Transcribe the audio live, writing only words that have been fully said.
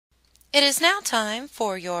It is now time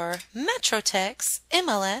for your MetroTex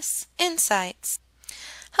MLS Insights.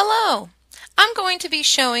 Hello! I'm going to be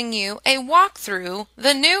showing you a walkthrough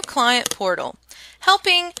the new client portal,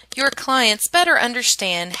 helping your clients better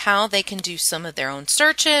understand how they can do some of their own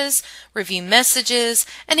searches, review messages,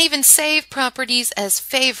 and even save properties as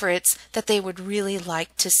favorites that they would really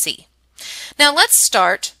like to see. Now let's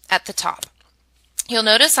start at the top. You'll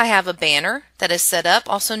notice I have a banner that is set up,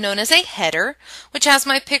 also known as a header, which has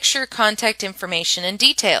my picture, contact information, and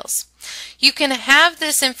details. You can have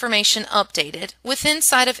this information updated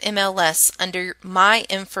inside of MLS under My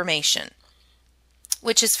Information,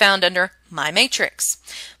 which is found under My Matrix.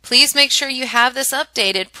 Please make sure you have this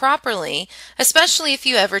updated properly, especially if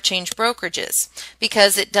you ever change brokerages,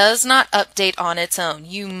 because it does not update on its own.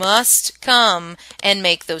 You must come and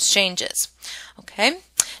make those changes. Okay?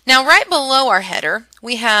 Now right below our header,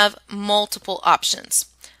 we have multiple options.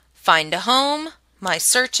 Find a home, My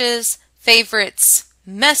Searches, Favorites,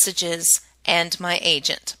 Messages, and My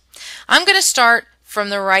Agent. I'm going to start from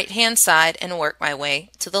the right-hand side and work my way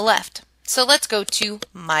to the left. So let's go to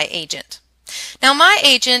My Agent. Now My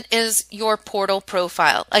Agent is your portal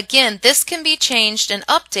profile. Again, this can be changed and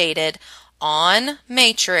updated on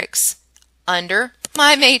Matrix under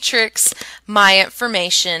My Matrix, My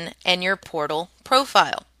Information, and your portal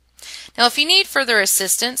profile. Now if you need further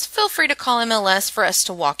assistance, feel free to call MLS for us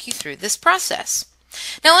to walk you through this process.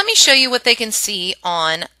 Now let me show you what they can see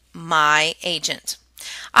on My Agent.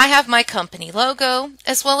 I have my company logo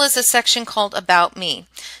as well as a section called About Me.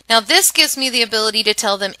 Now this gives me the ability to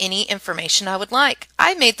tell them any information I would like.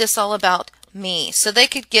 I made this all about me so they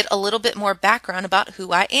could get a little bit more background about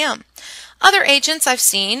who I am. Other agents I've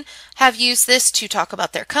seen have used this to talk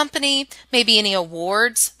about their company, maybe any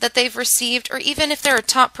awards that they've received, or even if they're a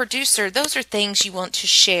top producer, those are things you want to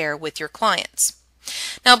share with your clients.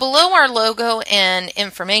 Now below our logo and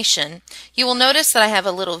information, you will notice that I have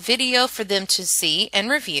a little video for them to see and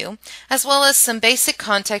review, as well as some basic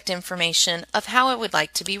contact information of how I would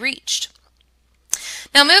like to be reached.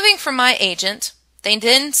 Now moving from My Agent, they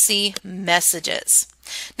then see Messages.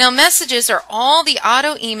 Now messages are all the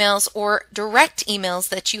auto emails or direct emails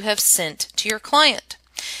that you have sent to your client.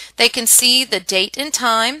 They can see the date and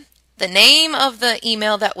time, the name of the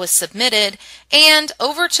email that was submitted, and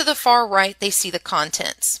over to the far right they see the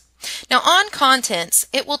contents. Now on contents,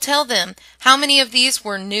 it will tell them how many of these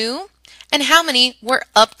were new and how many were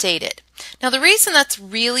updated. Now the reason that's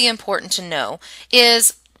really important to know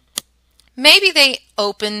is maybe they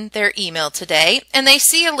open their email today and they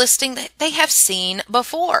see a listing that they have seen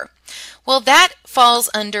before. Well, that falls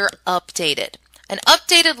under updated. An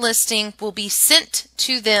updated listing will be sent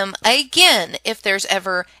to them again if there's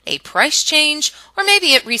ever a price change or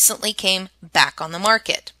maybe it recently came back on the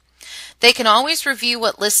market. They can always review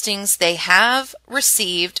what listings they have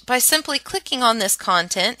received by simply clicking on this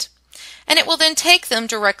content, and it will then take them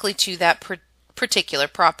directly to that particular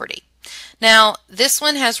property. Now, this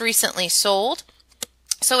one has recently sold,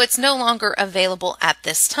 so it's no longer available at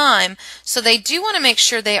this time. So they do want to make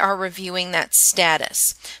sure they are reviewing that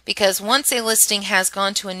status, because once a listing has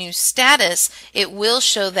gone to a new status, it will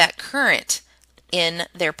show that current in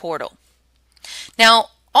their portal. Now,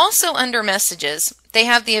 also under Messages, they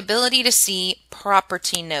have the ability to see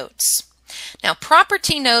property notes. Now,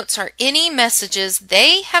 property notes are any messages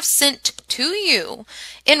they have sent to you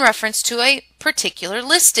in reference to a particular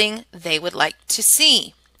listing they would like to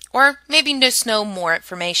see, or maybe just know more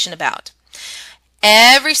information about.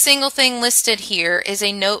 Every single thing listed here is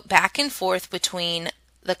a note back and forth between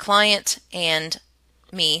the client and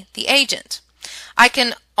me, the agent. I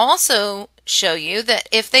can also show you that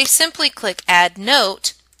if they simply click Add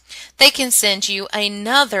Note, they can send you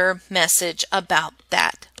another message about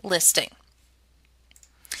that listing.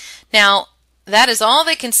 Now, that is all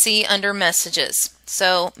they can see under Messages.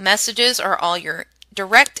 So messages are all your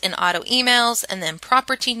direct and auto emails, and then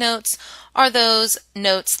property notes are those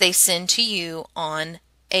notes they send to you on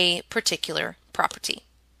a particular property.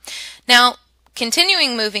 Now,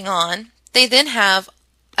 moving on, they then have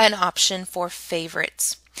an option for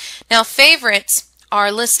favorites. Now, favorites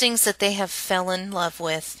are listings that they have fell in love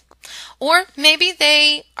with, or maybe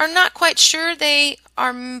they are not quite sure, they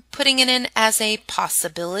are putting it in as a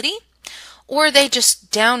possibility, or they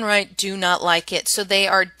just downright do not like it, so they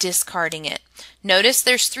are discarding it. Notice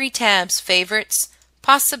there's 3 tabs: Favorites,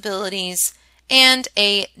 Possibilities, and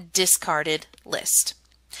a Discarded List.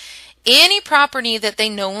 Any property that they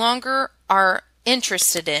no longer are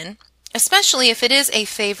interested in, especially if it is a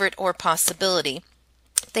favorite or possibility,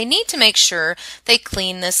 they need to make sure they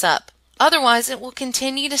clean this up. Otherwise, it will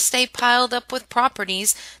continue to stay piled up with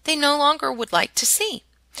properties they no longer would like to see.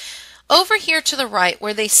 over here to the right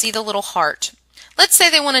where they see the little heart, let's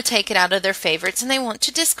say they want to take it out of their favorites and they want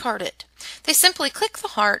to discard it. They simply click the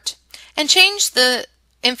heart and change the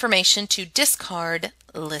information to discard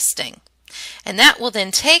listing. And that will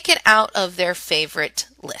then take it out of their favorite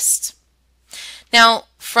list. Now,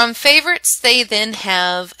 from favorites, they then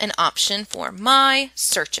have an option for My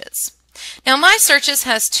Searches. Now, My Searches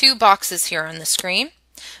has two boxes here on the screen.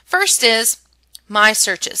 First is My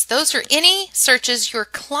Searches. Those are any searches your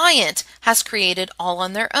client has created all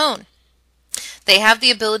on their own. They have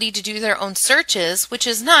the ability to do their own searches, which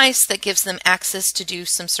is nice. That gives them access to do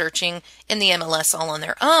some searching in the MLS all on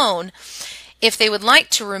their own. If they would like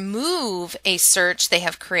to remove a search they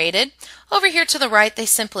have created, over here to the right, they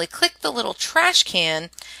simply click the little trash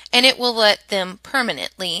can and it will let them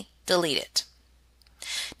permanently delete it.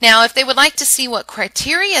 Now, if they would like to see what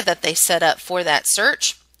criteria that they set up for that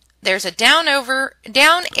search, there's a down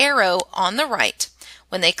arrow on the right.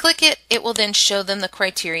 When they click it, it will then show them the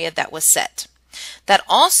criteria that was set. That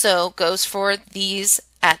also goes for these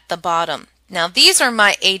at the bottom. Now, these are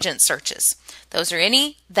my agent searches. Those are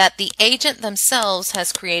any that the agent themselves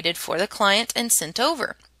has created for the client and sent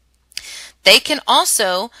over. They can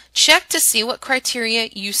also check to see what criteria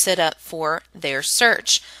you set up for their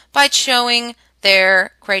search by showing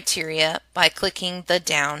their criteria by clicking the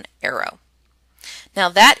down arrow. Now,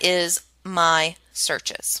 that is My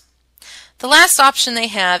Searches. The last option they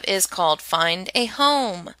have is called Find a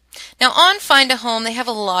Home. Now, on Find a Home, they have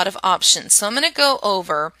a lot of options. So I'm going to go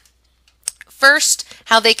over first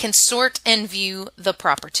how they can sort and view the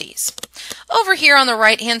properties. Over here on the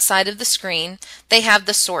right-hand side of the screen, they have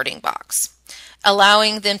the sorting box,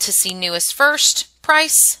 allowing them to see newest first,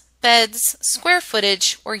 price, beds, square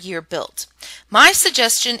footage, or year built. My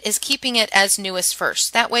suggestion is keeping it as newest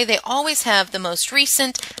first. That way they always have the most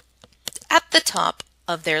recent at the top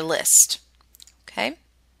of their list. Okay.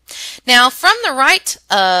 Now, from the right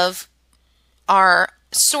of our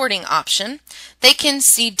sorting option, they can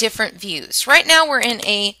see different views. Right now we're in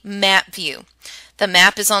a map view. The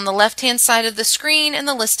map is on the left-hand side of the screen and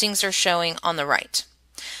the listings are showing on the right.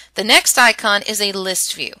 The next icon is a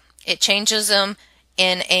list view. It changes them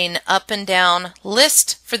in an up and down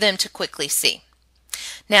list for them to quickly see.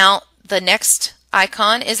 Now, the next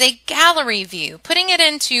icon is a gallery view, putting it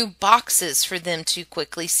into boxes for them to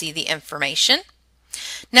quickly see the information.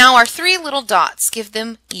 Now, our three little dots give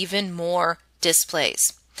them even more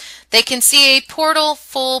displays. They can see a portal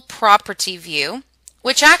full property view,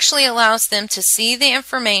 which actually allows them to see the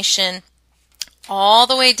information all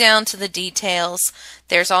the way down to the details.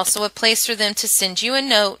 There's also a place for them to send you a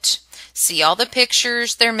note, see all the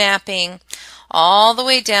pictures they're mapping, all the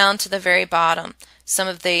way down to the very bottom, some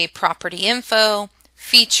of the property info,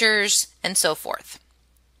 features, and so forth.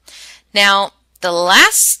 Now, the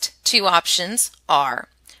last two options are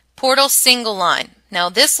Portal Single Line. Now,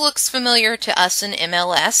 this looks familiar to us in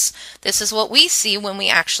MLS. This is what we see when we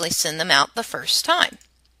actually send them out the first time.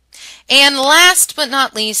 And last but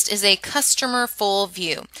not least is a Customer Full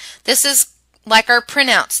View. This is like our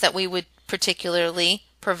printouts that we would particularly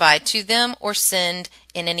provide to them or send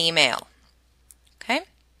in an email. Okay.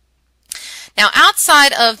 Now,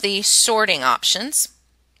 outside of the sorting options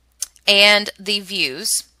and the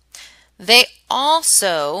views, they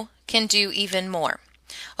also can do even more.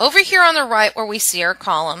 Over here on the right where we see our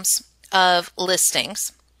columns of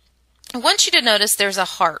listings, I want you to notice there's a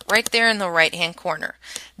heart right there in the right-hand corner.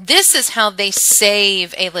 This is how they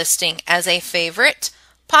save a listing as a favorite,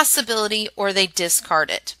 possibility, or they discard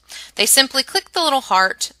it. They simply click the little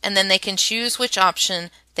heart and then they can choose which option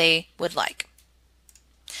they would like.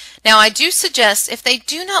 Now, I do suggest if they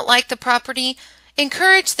do not like the property,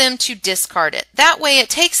 encourage them to discard it. That way it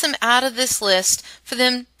takes them out of this list for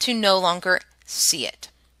them to no longer see it.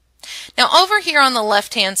 Now, over here on the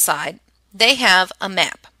left-hand side, they have a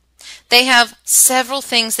map. They have several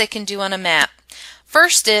things they can do on a map.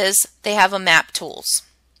 First is they have a Map Tools.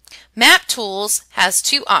 Map Tools has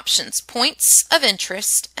two options, Points of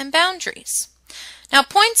Interest and Boundaries. Now,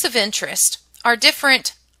 points of interest are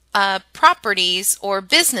different properties or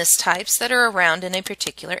business types that are around in a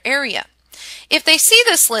particular area. If they see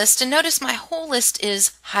this list, and notice my whole list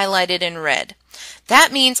is highlighted in red,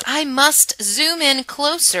 that means I must zoom in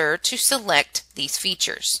closer to select these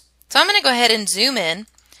features. So I'm going to go ahead and zoom in,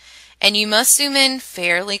 and you must zoom in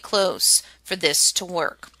fairly close for this to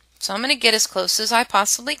work. So I'm going to get as close as I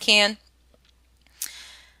possibly can.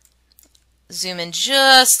 Zoom in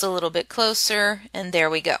just a little bit closer, and there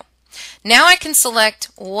we go. Now I can select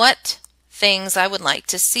what things I would like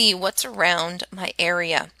to see, what's around my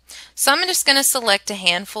area. So I'm just going to select a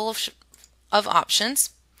handful of options,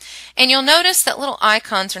 and you'll notice that little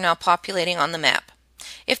icons are now populating on the map.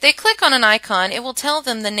 If they click on an icon, it will tell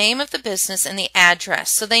them the name of the business and the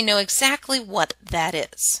address so they know exactly what that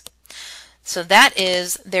is. So that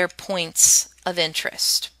is their points of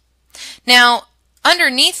interest. Now,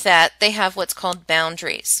 underneath that, they have what's called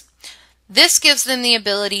boundaries. This gives them the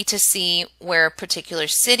ability to see where particular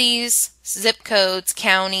cities, zip codes,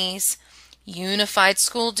 counties, unified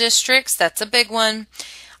school districts, that's a big one,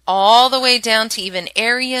 all the way down to even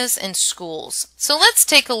areas and schools. So let's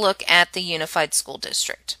take a look at the unified school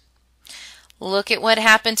district. Look at what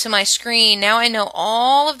happened to my screen. Now I know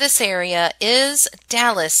all of this area is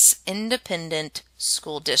Dallas Independent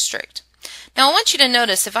School District. Now I want you to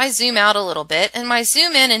notice if I zoom out a little bit, and my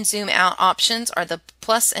zoom in and zoom out options are the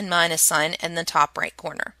plus and minus sign in the top right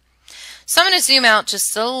corner. So I'm going to zoom out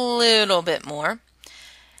just a little bit more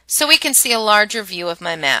so we can see a larger view of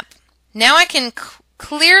my map. Now I can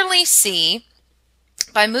clearly see,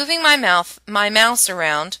 by moving my mouse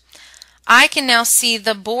around, I can now see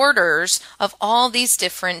the borders of all these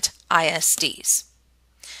different ISDs.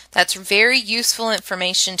 That's very useful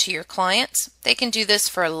information to your clients. They can do this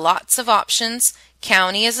for lots of options.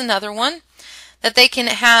 County is another one, that they can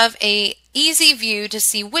have an easy view to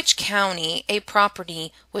see which county a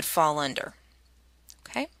property would fall under.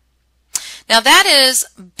 Okay? Now that is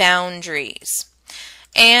boundaries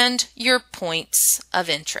and your points of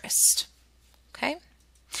interest. Okay?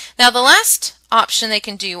 Now the last option they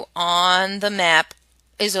can do on the map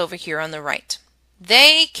is over here on the right.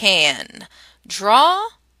 They can draw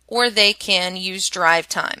or they can use drive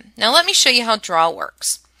time. Now let me show you how draw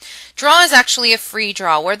works. Draw is actually a free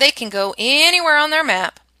draw where they can go anywhere on their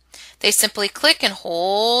map. They simply click and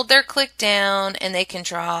hold their click down and they can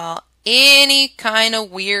draw any kind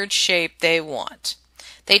of weird shape they want.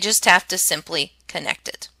 They just have to simply connect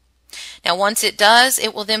it. Now once it does,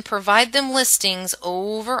 it will then provide them listings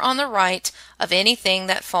over on the right of anything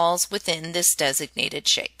that falls within this designated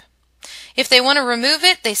shape. If they want to remove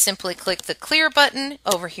it, they simply click the clear button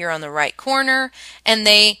over here on the right corner and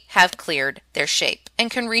they have cleared their shape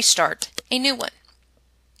and can restart a new one.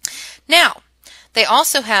 Now, they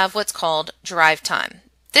also have what's called drive time.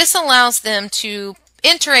 This allows them to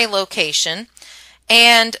enter a location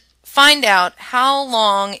and find out how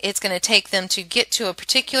long it's going to take them to get to a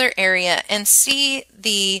particular area and see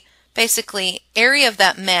the basically area of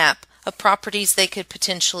that map of properties they could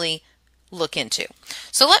potentially look into.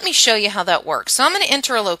 So let me show you how that works. So I'm going to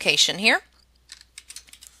enter a location here.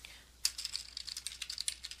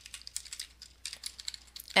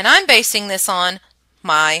 And I'm basing this on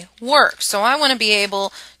my work. So I want to be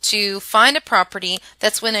able to find a property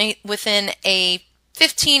that's within a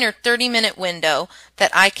 15 or 30-minute window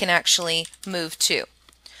that I can actually move to,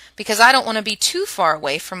 because I don't want to be too far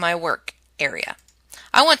away from my work area.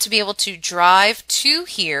 I want to be able to drive to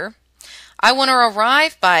here. I want to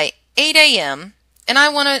arrive by 8 a.m. and I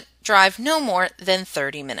want to drive no more than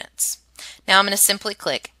 30 minutes. Now I'm going to simply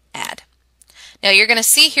click Add. Now you're going to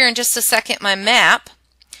see here in just a second my map,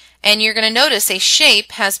 and you're going to notice a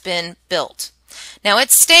shape has been built. Now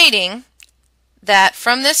it's stating that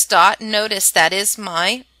from this dot, notice that is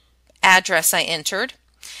my address I entered.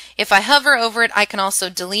 If I hover over it, I can also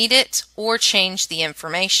delete it or change the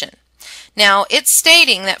information. Now it's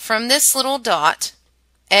stating that from this little dot,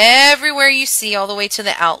 everywhere you see all the way to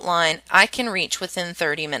the outline, I can reach within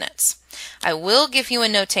 30 minutes. I will give you a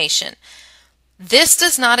notation. This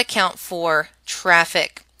does not account for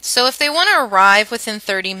traffic. So if they want to arrive within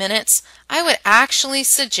 30 minutes, I would actually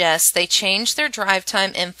suggest they change their drive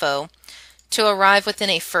time info to arrive within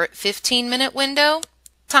a 15-minute window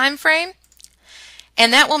time frame,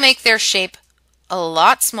 and that will make their shape a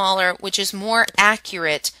lot smaller, which is more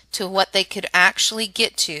accurate to what they could actually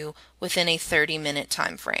get to within a 30-minute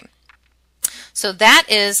time frame. So that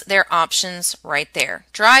is their options right there: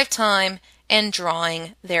 drive time and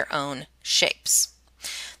drawing their own shapes.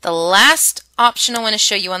 The last option I want to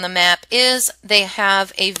show you on the map is they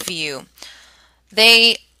have a view.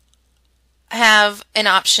 They have an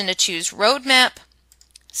option to choose road map,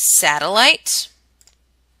 satellite,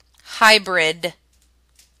 hybrid,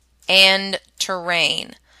 and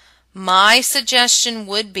terrain. My suggestion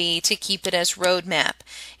would be to keep it as road map.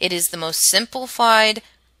 It is the most simplified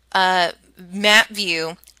map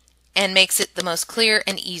view and makes it the most clear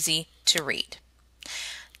and easy to read.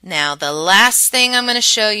 Now the last thing I'm going to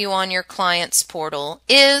show you on your client's portal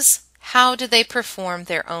is how do they perform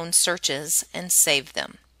their own searches and save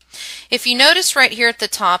them. If you notice right here at the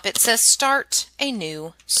top, it says Start a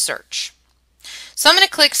New Search. So I'm going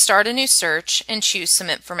to click Start a New Search and choose some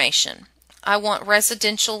information. I want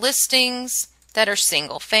residential listings that are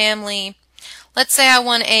single family. Let's say I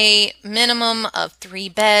want a minimum of 3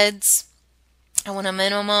 beds. I want a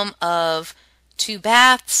minimum of 2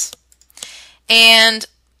 baths. And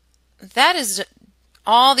that is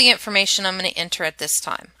all the information I'm going to enter at this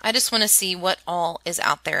time. I just want to see what all is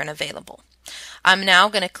out there and available. I'm now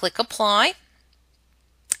going to click Apply.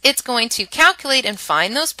 It's going to calculate and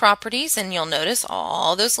find those properties, and you'll notice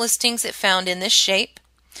all those listings it found in this shape.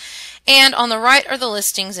 And on the right are the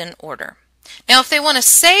listings in order. Now, if they want to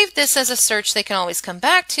save this as a search, they can always come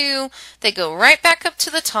back to, they go right back up to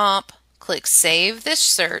the top, click Save This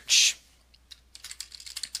Search.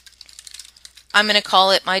 I'm going to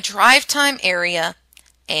call it my drive time area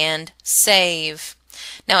and save.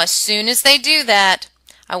 Now, as soon as they do that,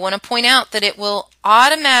 I want to point out that it will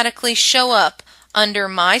automatically show up under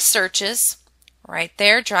My Searches, right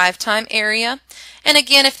there, drive time area. And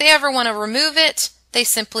again, if they ever want to remove it, they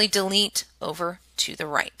simply delete over to the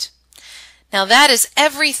right. Now, that is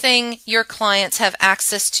everything your clients have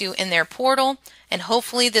access to in their portal, and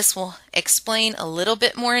hopefully this will explain a little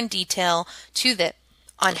bit more in detail to them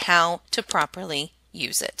on how to properly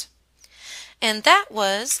use it. And that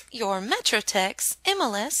was your MetroTex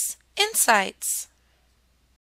MLS Insights.